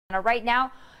Right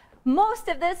now, most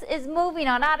of this is moving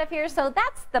on out of here, so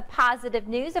that's the positive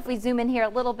news. If we zoom in here a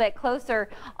little bit closer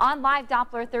on live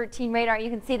Doppler 13 radar,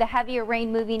 you can see the heavier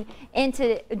rain moving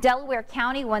into Delaware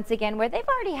County once again, where they've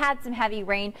already had some heavy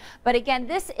rain. But again,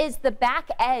 this is the back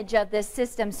edge of this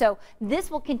system, so this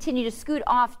will continue to scoot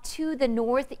off to the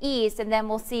northeast, and then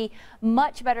we'll see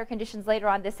much better conditions later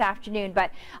on this afternoon. But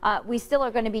we still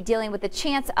are going to be dealing with the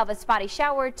chance of a spotty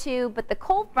shower or two, but the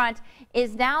cold front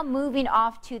is now moving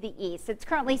off to the east. It's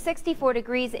currently 64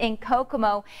 degrees in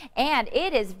Kokomo, and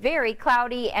it is very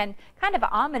cloudy and kind of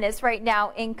ominous right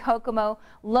now in Kokomo.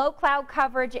 Low cloud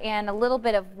coverage and a little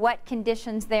bit of wet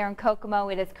conditions there in Kokomo.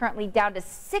 It is currently down to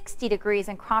 60 degrees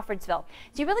in Crawfordsville.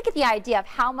 So you really get the idea of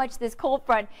how much this cold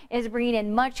front is bringing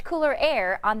in much cooler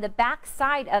air on the back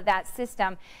side of that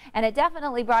system, and it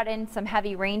definitely brought in some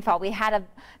heavy rainfall. We had a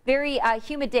very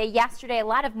humid day yesterday, a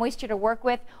lot of moisture to work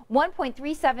with.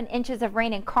 1.37 inches of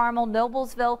rain in Carmel,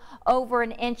 Noblesville, over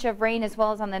an inch of rain, as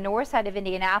well as on the north side of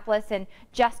Indianapolis, and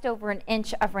just over an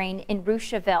inch of rain in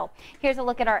Rushville. Here's a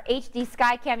look at our HD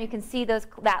sky cam. You can see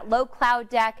that low cloud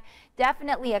deck.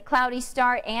 Definitely a cloudy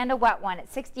start and a wet one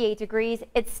at 68 degrees.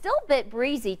 It's still a bit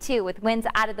breezy too, with winds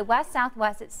out of the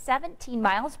west-southwest at 17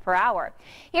 miles per hour.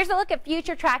 Here's a look at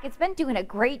FutureTrack. It's been doing a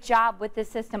great job with this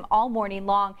system all morning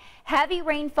long. Heavy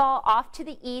rainfall off to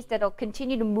the east. It'll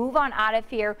continue to move on out of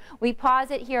here. We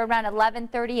pause it here around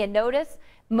 11:30 and notice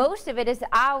most of it is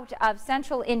out of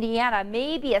central Indiana,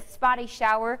 maybe a spotty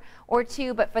shower or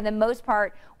two, but for the most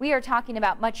part, we are talking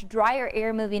about much drier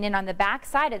air moving in on the back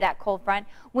side of that cold front.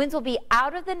 Winds will be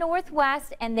out of the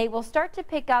northwest, and they will start to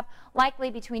pick up likely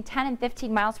between 10 and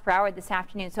 15 miles per hour this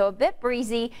afternoon. So a bit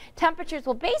breezy. Temperatures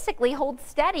will basically hold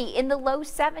steady in the low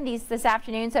 70s this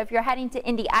afternoon. So if you're heading to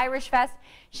Indy Irish Fest,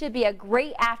 should be a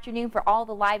great afternoon for all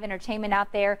the live entertainment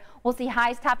out there. We'll see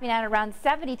highs topping out around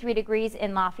 73 degrees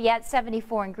in Lafayette,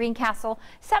 74 in Greencastle,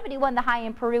 71 the high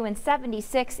in Peru, and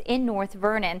 76 in North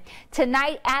Vernon.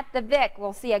 Tonight at the Vic,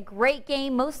 we'll see a great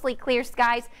game, mostly clear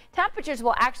skies. Temperatures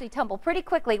will actually tumble pretty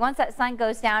quickly once that sun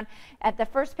goes down. At the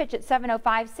first pitch at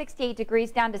 7:05, 68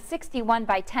 degrees down to 61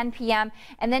 by 10 p.m.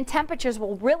 And then temperatures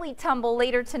will really tumble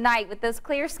later tonight with those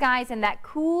clear skies and that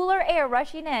cooler air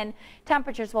rushing in.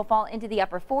 Temperatures will fall into the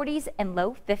upper 40s and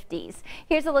low 50s.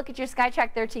 Here's a look at your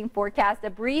SkyTrak 13 forecast. A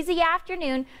breezy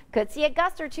afternoon. Could see a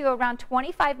gust or two around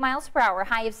 25 miles per hour.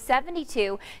 High of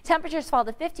 72. Temperatures fall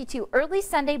to 52 early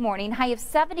Sunday morning. High of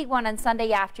 71 on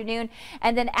Sunday afternoon.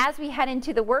 And then as we head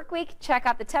into the work week, check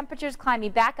out the temperatures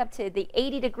climbing back up to the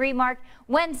 80-degree mark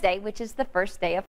Wednesday, which is the first day